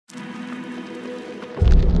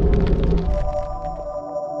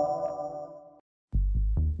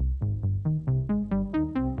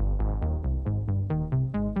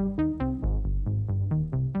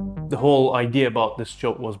The whole idea about this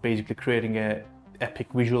job was basically creating an epic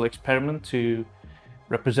visual experiment to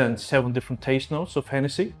represent 7 different taste notes of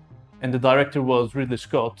Hennessy. And the director was Ridley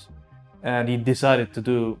Scott, and he decided to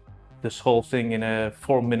do this whole thing in a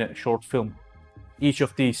 4-minute short film. Each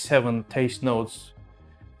of these 7 taste notes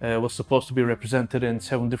was supposed to be represented in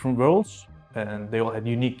 7 different worlds, and they all had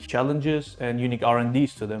unique challenges and unique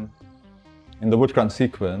R&Ds to them. In the wood crunch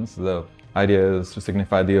sequence, the idea is to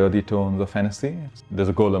signify the earthy tones of Hennessy. There's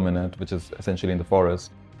a golem in it, which is essentially in the forest.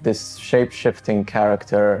 This shape-shifting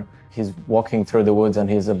character, he's walking through the woods and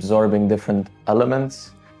he's absorbing different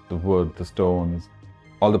elements. The wood, the stones,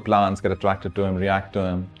 all the plants get attracted to him, react to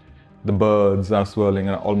him. The birds are swirling,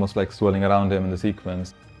 almost like swirling around him in the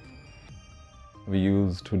sequence. We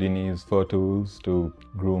used Houdini's fur tools to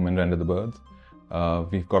groom and render the birds.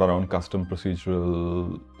 We've got our own custom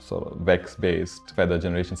procedural sort of vex-based feather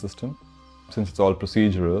generation system. Since it's all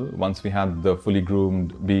procedural, once we had the fully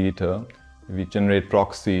groomed bee eater, we generate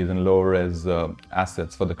proxies and low-res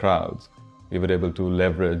assets for the crowds. We were able to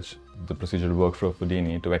leverage the procedural workflow of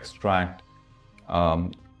Houdini to extract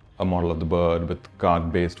a model of the bird with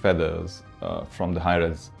card-based feathers from the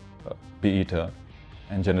high-res bee eater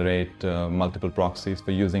and generate multiple proxies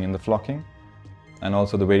for using in the flocking. And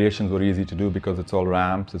also the variations were easy to do because it's all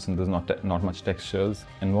ramps and there's not much textures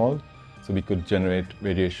involved. So we could generate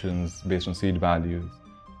variations based on seed values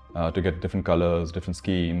to get different colors, different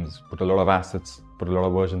schemes, put a lot of assets, put a lot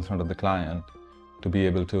of versions in front of the client to be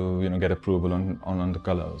able to get approval on the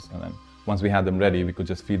colors. And then once we had them ready, we could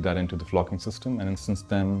just feed that into the flocking system and instance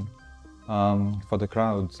them for the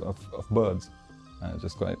crowds of birds. It's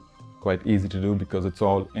just quite easy to do because it's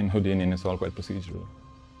all in Houdini and it's all quite procedural.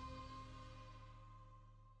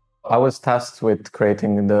 I was tasked with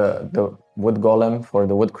creating the wood golem for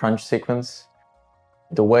the wood crunch sequence.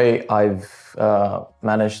 The way I've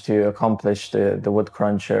managed to accomplish the wood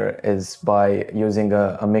cruncher is by using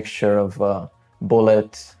a mixture of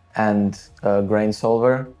bullet and grain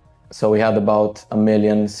solver. So we had about 1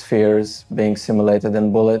 million spheres being simulated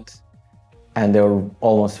in bullet, and they were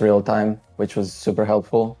almost real time, which was super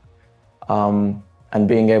helpful. And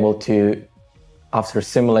being able to, after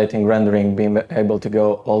simulating rendering, being able to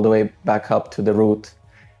go all the way back up to the root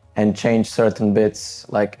and change certain bits.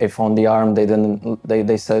 Like if on the arm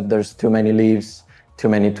they said there's too many leaves, too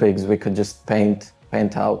many twigs, we could just paint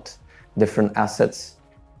out different assets.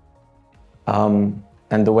 And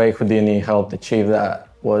the way Houdini helped achieve that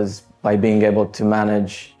was by being able to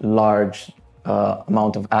manage large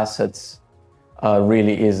amount of assets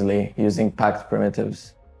really easily using packed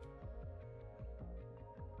primitives.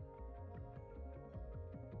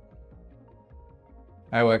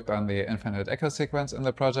 I worked on the Infinite Echo sequence in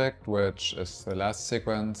the project, which is the last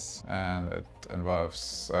sequence, and it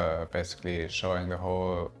involves basically showing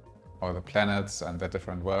all the planets and the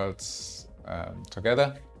different worlds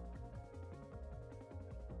together.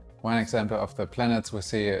 One example of the planets we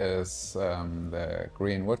see is the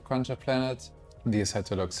Greenwood Crunch planet. These had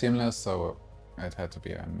to look seamless, so it had to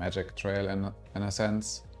be a magic trail in a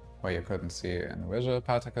sense, where you couldn't see individual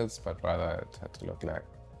particles, but rather it had to look like,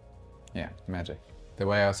 yeah, magic. The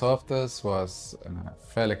way I solved this was in a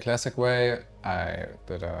fairly classic way. I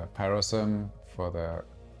did a pyrosim for the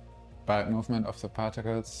bulk movement of the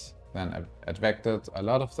particles, then advected a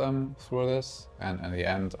lot of them through this, and in the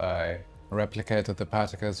end I replicated the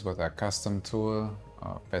particles with a custom tool,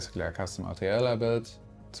 or basically a custom RTL I built,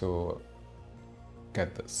 to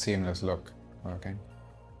get the seamless look working.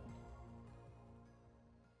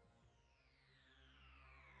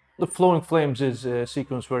 The Flowing Flames is a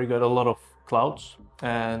sequence where you got a lot of clouds,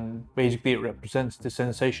 and basically it represents the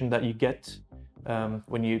sensation that you get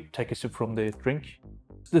when you take a sip from the drink.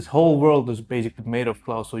 This whole world is basically made of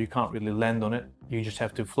clouds, so you can't really land on it. You just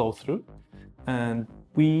have to flow through. And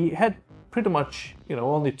we had pretty much,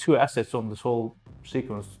 only 2 assets on this whole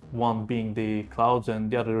sequence, one being the clouds and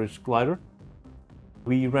the other is glider.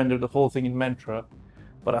 We rendered the whole thing in Mantra,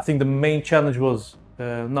 but I think the main challenge was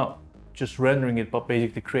not just rendering it, but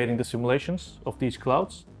basically creating the simulations of these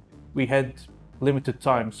clouds. We had limited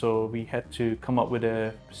time, so we had to come up with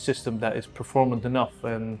a system that is performant enough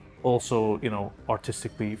and also,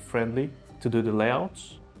 artistically friendly to do the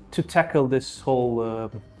layouts. To tackle this whole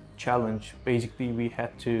challenge, basically we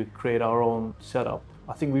had to create our own setup.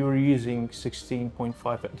 I think we were using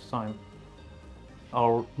 16.5 at the time.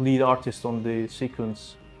 Our lead artist on the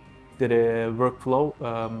sequence did a workflow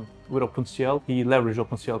with OpenCL. He leveraged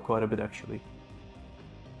OpenCL quite a bit actually.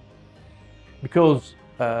 Because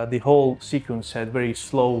the whole sequence had very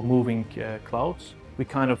slow moving clouds, we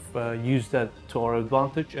kind of used that to our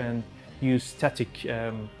advantage and used static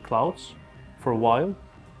clouds for a while.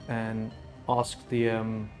 And asked the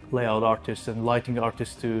layout artist and lighting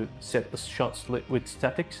artist to set the shots with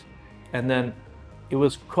statics, and then it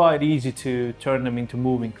was quite easy to turn them into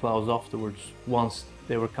moving clouds afterwards once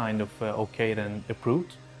they were kind of okayed and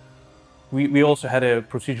approved. We also had a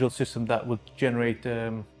procedural system that would generate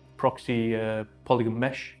proxy polygon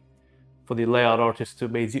mesh for the layout artist to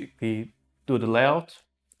basically do the layout,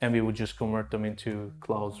 and we would just convert them into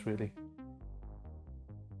clouds, really.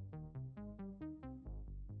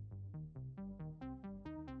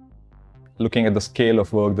 Looking at the scale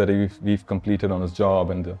of work that we've completed on his job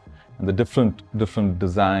and the different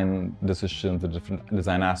design decisions, the different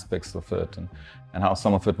design aspects of it, and how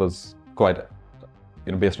some of it was quite,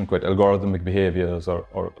 based on quite algorithmic behaviors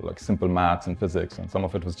or like simple maths and physics, and some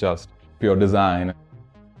of it was just pure design.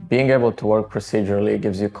 Being able to work procedurally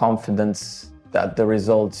gives you confidence that the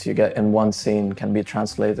results you get in one scene can be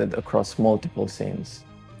translated across multiple scenes.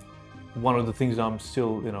 One of the things I'm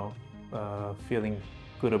still, feeling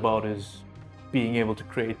good about is being able to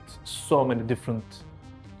create so many different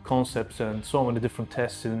concepts and so many different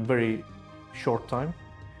tests in a very short time.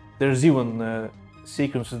 There's even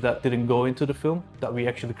sequences that didn't go into the film that we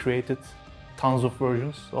actually created tons of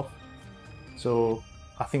versions of. So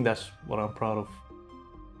I think that's what I'm proud of.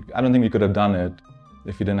 I don't think we could have done it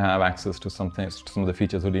if we didn't have access to some of the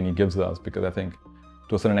features Houdini gives us, because I think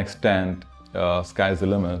to a certain extent, sky's the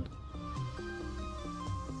limit.